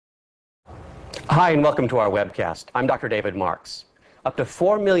Hi, and welcome to our webcast. I'm Dr. David Marks. Up to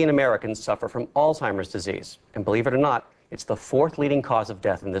 4 million Americans suffer from Alzheimer's disease. And believe it or not, it's the fourth leading cause of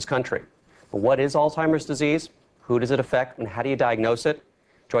death in this country. But what is Alzheimer's disease? Who does it affect? And how do you diagnose it?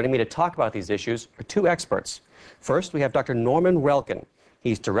 Joining me to talk about these issues are two experts. First, we have Dr. Norman Relkin.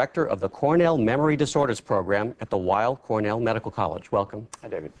 He's director of the Cornell Memory Disorders Program at the Weill Cornell Medical College. Welcome. Hi,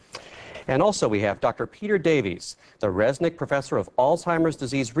 David. And also we have Dr. Peter Davies, the Resnick Professor of Alzheimer's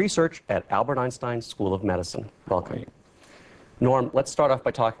Disease Research at Albert Einstein School of Medicine. Welcome. Great. Norm, let's start off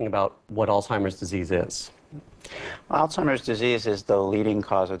by talking about what Alzheimer's disease is. Alzheimer's disease is the leading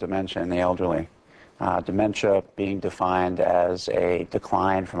cause of dementia in the elderly. Dementia being defined as a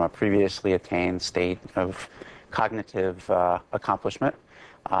decline from a previously attained state of cognitive accomplishment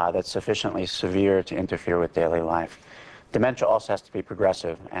that's sufficiently severe to interfere with daily life. Dementia also has to be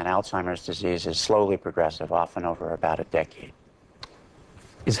progressive, and Alzheimer's disease is slowly progressive, often over about a decade.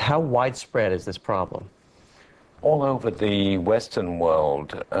 How widespread is this problem? All over the Western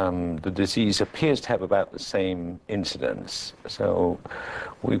world, the disease appears to have about the same incidence. So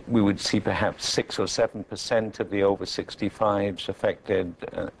we would see perhaps 6 or 7% of the over 65s affected,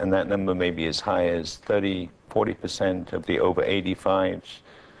 and that number may be as high as 30, 40% of the over 85s.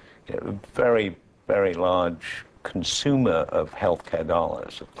 Very, very large consumer of healthcare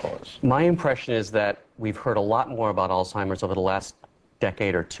dollars, of course. My impression is that we've heard a lot more about Alzheimer's over the last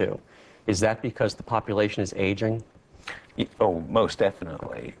decade or two. Is that because the population is aging? Oh, most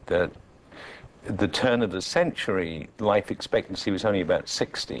definitely. The turn of the century, life expectancy was only about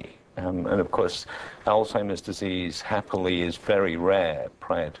 60. And of course, Alzheimer's disease, happily, is very rare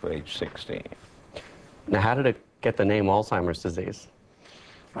prior to age 60. Now, how did it get the name Alzheimer's disease?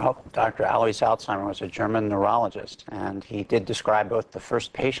 Well, Dr. Alois Alzheimer was a German neurologist, and he did describe both the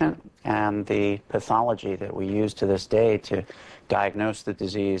first patient and the pathology that we use to this day to diagnose the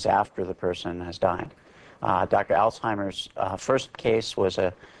disease after the person has died. Dr. Alzheimer's first case was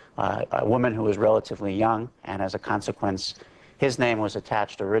a woman who was relatively young, and as a consequence, his name was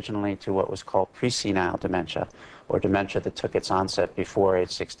attached originally to what was called presenile dementia, or dementia that took its onset before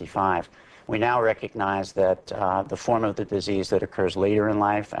age 65. We now recognize that the form of the disease that occurs later in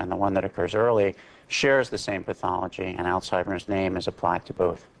life and the one that occurs early shares the same pathology, and Alzheimer's name is applied to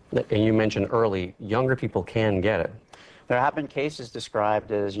both. And you mentioned early, younger people can get it. There have been cases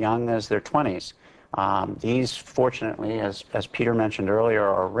described as young as their 20s. These, fortunately, as Peter mentioned earlier,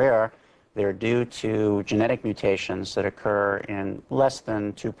 are rare. They're due to genetic mutations that occur in less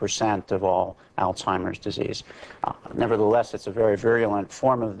than 2% of all Alzheimer's disease. Nevertheless, it's a very virulent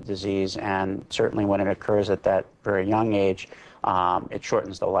form of the disease, and certainly when it occurs at that very young age, it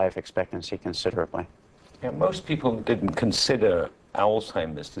shortens the life expectancy considerably. Yeah, most people didn't consider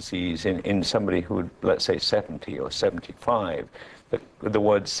Alzheimer's disease in somebody who would, let's say, 70 or 75. The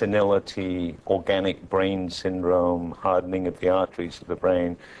words senility, organic brain syndrome, hardening of the arteries of the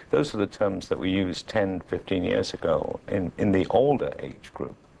brain, those are the terms that we used 10, 15 years ago in the older age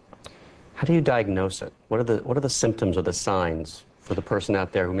group. How do you diagnose it? What are the symptoms or the signs for the person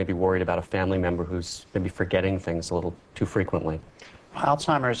out there who may be worried about a family member who's maybe forgetting things a little too frequently?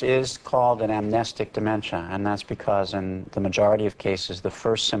 Alzheimer's is called an amnestic dementia, and that's because in the majority of cases, the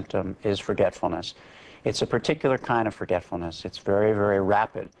first symptom is forgetfulness. It's a particular kind of forgetfulness. It's very, very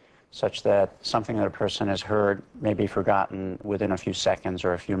rapid, such that something that a person has heard may be forgotten within a few seconds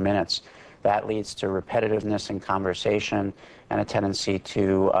or a few minutes. That leads to repetitiveness in conversation and a tendency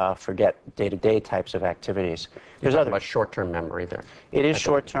to forget day-to-day types of activities. You're talking about short-term memory there. It is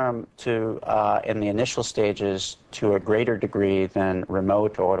short-term in the initial stages to a greater degree than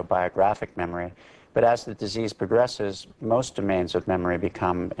remote or autobiographic memory. But as the disease progresses, most domains of memory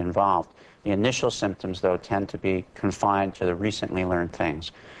become involved. The initial symptoms, though, tend to be confined to the recently learned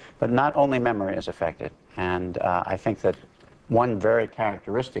things. But not only memory is affected, and I think that one very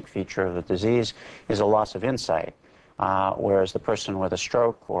characteristic feature of the disease is a loss of insight, whereas the person with a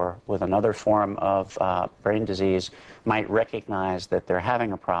stroke or with another form of brain disease might recognize that they're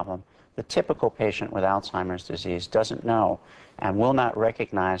having a problem. The typical patient with Alzheimer's disease doesn't know and will not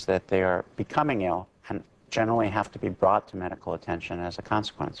recognize that they are becoming ill and generally have to be brought to medical attention as a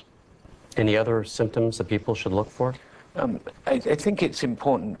consequence. Any other symptoms that people should look for? I think it's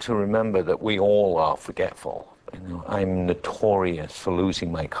important to remember that we all are forgetful. I'm notorious for losing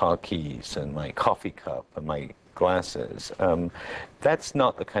my car keys and my coffee cup and my glasses. That's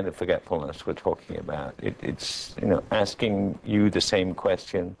not the kind of forgetfulness we're talking about. It's asking you the same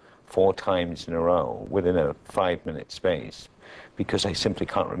question 4 times in a row within a 5-minute space because I simply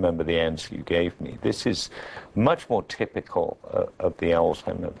can't remember the answer you gave me. This is much more typical of the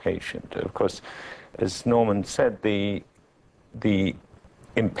Alzheimer patient. Of course, as Norman said, the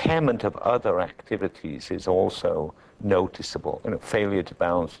impairment of other activities is also noticeable. You know, failure to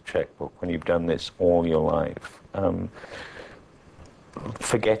balance a checkbook when you've done this all your life.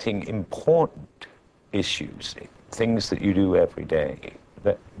 Forgetting important issues, things that you do every day.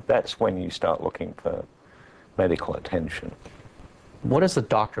 That's when you start looking for medical attention. What does the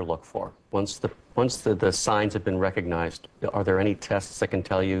doctor look for? Once the signs have been recognized, are there any tests that can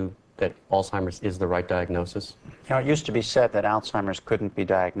tell you that Alzheimer's is the right diagnosis? You know, it used to be said that Alzheimer's couldn't be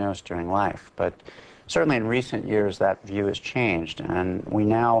diagnosed during life, but certainly in recent years that view has changed, and we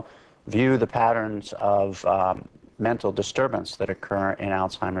now view the patterns of mental disturbance that occur in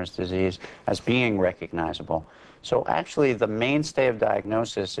Alzheimer's disease as being recognizable. So actually the mainstay of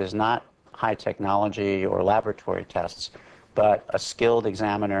diagnosis is not high technology or laboratory tests, but a skilled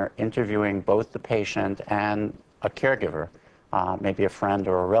examiner interviewing both the patient and a caregiver, maybe a friend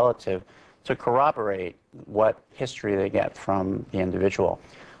or a relative, to corroborate what history they get from the individual.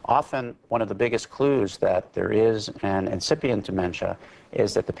 Often, one of the biggest clues that there is an incipient dementia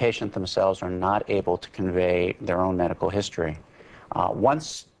is that the patient themselves are not able to convey their own medical history.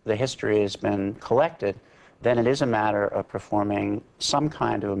 Once the history has been collected, then it is a matter of performing some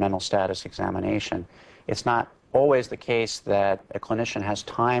kind of a mental status examination. It's not always the case that a clinician has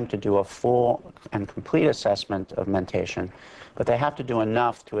time to do a full and complete assessment of mentation, but they have to do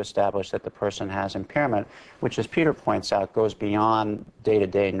enough to establish that the person has impairment, which, as Peter points out, goes beyond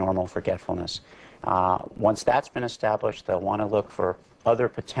day-to-day normal forgetfulness. Once that's been established, they'll want to look for other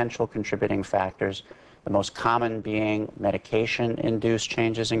potential contributing factors, the most common being medication-induced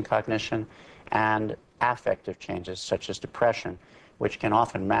changes in cognition and affective changes such as depression, which can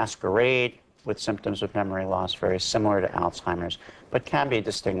often masquerade with symptoms of memory loss very similar to Alzheimer's, but can be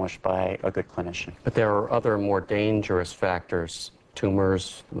distinguished by a good clinician. But there are other more dangerous factors,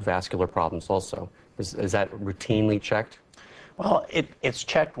 tumors, vascular problems also. Is that routinely checked? Well, it's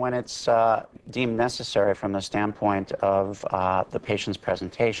checked when it's deemed necessary from the standpoint of the patient's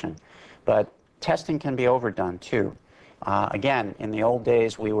presentation. But testing can be overdone, too. Again, in the old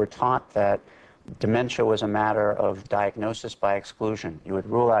days, we were taught that dementia was a matter of diagnosis by exclusion. You would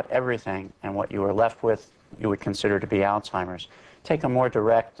rule out everything, and what you were left with you would consider to be Alzheimer's. Take a more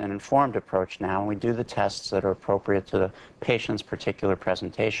direct and informed approach now, and we do the tests that are appropriate to the patient's particular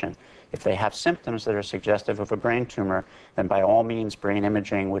presentation. If they have symptoms that are suggestive of a brain tumor, then by all means brain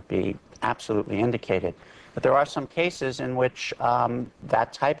imaging would be absolutely indicated. But there are some cases in which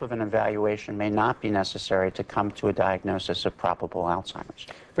that type of an evaluation may not be necessary to come to a diagnosis of probable Alzheimer's.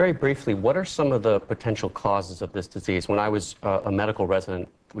 Very briefly, what are some of the potential causes of this disease? When I was a medical resident,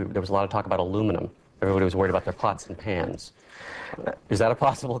 there was a lot of talk about aluminum. Everybody was worried about their pots and pans. Is that a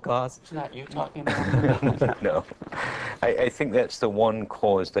possible cause? It's not you talking about? No. I think that's the one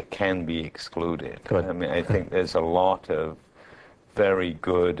cause that can be excluded. Good. I mean, I think there's a lot of very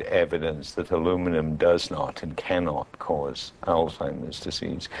good evidence that aluminum does not and cannot cause Alzheimer's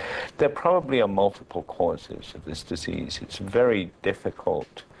disease. There probably are multiple causes of this disease. It's very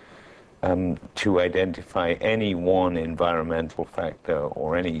difficult to identify any one environmental factor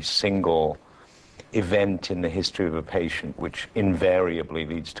or any single event in the history of a patient which invariably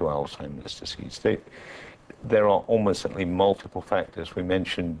leads to Alzheimer's disease. There are almost certainly multiple factors. We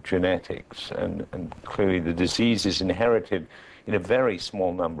mentioned genetics, and clearly the disease is inherited in a very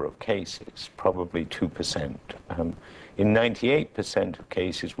small number of cases, probably 2%. In 98% of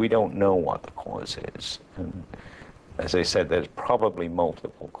cases, we don't know what the cause is. And as I said, there's probably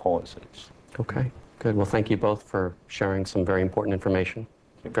multiple causes. Okay, good. Well, thank you both for sharing some very important information.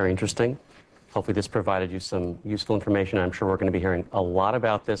 Very interesting. Hopefully this provided you some useful information. I'm sure we're going to be hearing a lot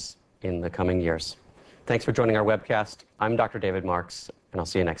about this in the coming years. Thanks for joining our webcast. I'm Dr. David Marks, and I'll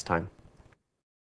see you next time.